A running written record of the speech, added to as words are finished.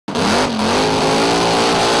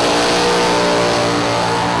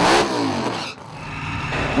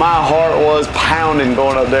My heart was pounding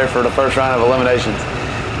going up there for the first round of eliminations.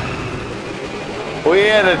 We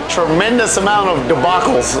had a tremendous amount of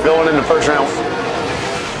debacles going in the first round.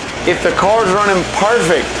 If the car's running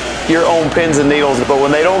perfect, you're on pins and needles. But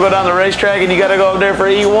when they don't go down the racetrack and you got to go up there for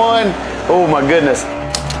E1, oh my goodness.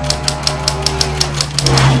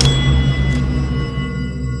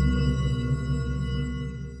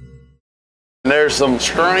 There's some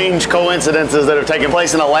strange coincidences that have taken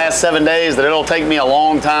place in the last 7 days that it'll take me a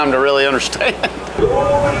long time to really understand. You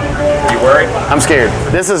worried? I'm scared.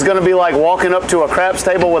 This is going to be like walking up to a craps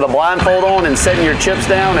table with a blindfold on and setting your chips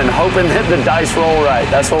down and hoping that the dice roll right.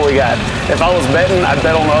 That's what we got. If I was betting, I'd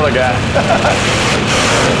bet on the other guy.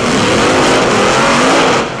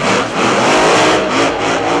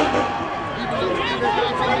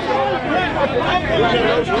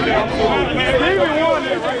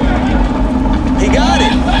 He got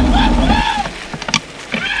it.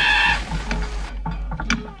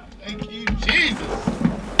 Thank you, Jesus.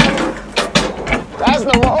 That's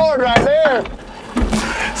the Lord right there.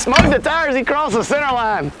 Smoked the tires, he crossed the center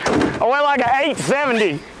line. I went like an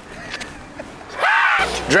 870.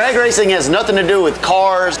 Drag racing has nothing to do with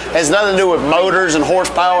cars, has nothing to do with motors and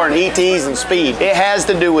horsepower and ETs and speed. It has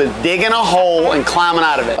to do with digging a hole and climbing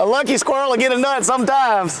out of it. A lucky squirrel will get a nut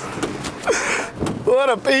sometimes. What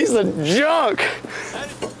a piece of junk.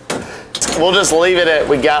 We'll just leave it at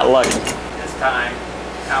we got lucky. This time,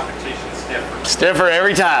 competition's stiffer. Stiffer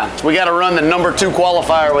every time. We got to run the number 2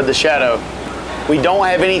 qualifier with the Shadow. We don't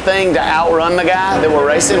have anything to outrun the guy that we're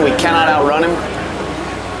racing. We cannot outrun him.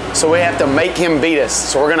 So we have to make him beat us.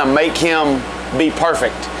 So we're going to make him be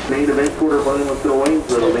perfect. Main event quarter running with Bill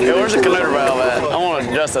Waynesville. Hey, where's the collider valve at? I want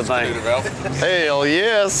to adjust that thing. Hell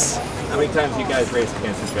yes. How many times do you guys race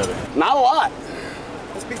against each other? Not a lot.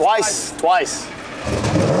 Twice.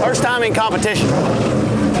 First time in competition.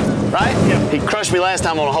 Right? Yeah. He crushed me last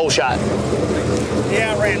time on a hole shot.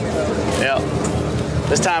 Yeah, I ran. Yeah.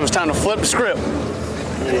 This time it's time to flip the script.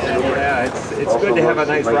 Yeah, it's good to have a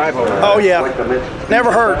nice rival. Oh yeah,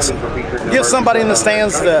 never hurts. Get somebody in the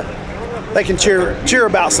stands that they can cheer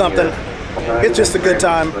about something. It's just a good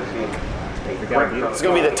time. It's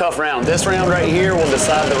going to be the tough round. This round right here will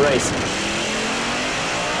decide the race.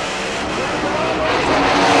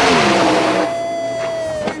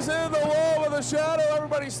 He's in the wall with a Shadow.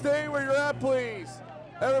 Everybody stay where you're at, please.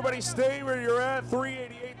 Everybody stay where you're at.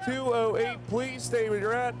 388-208, please stay where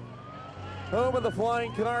you're at. Home of the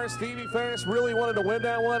Flying Car. Stevie Fast really wanted to win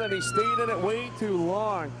that one, and he stayed in it way too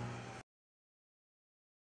long.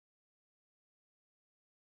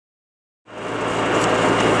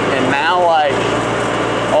 And now, like,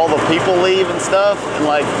 all the people leave and stuff, and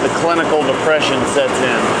like the clinical depression sets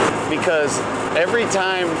in. Because every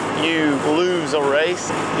time you lose a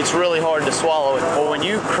race, it's really hard to swallow it. But when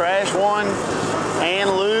you crash one and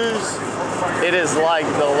lose, it is like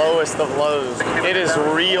the lowest of lows. It is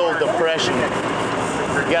real depression.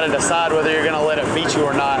 You got to decide whether you're going to let it beat you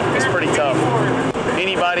or not. It's pretty tough.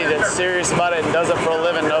 Anybody that's serious about it and does it for a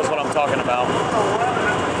living knows what I'm talking about.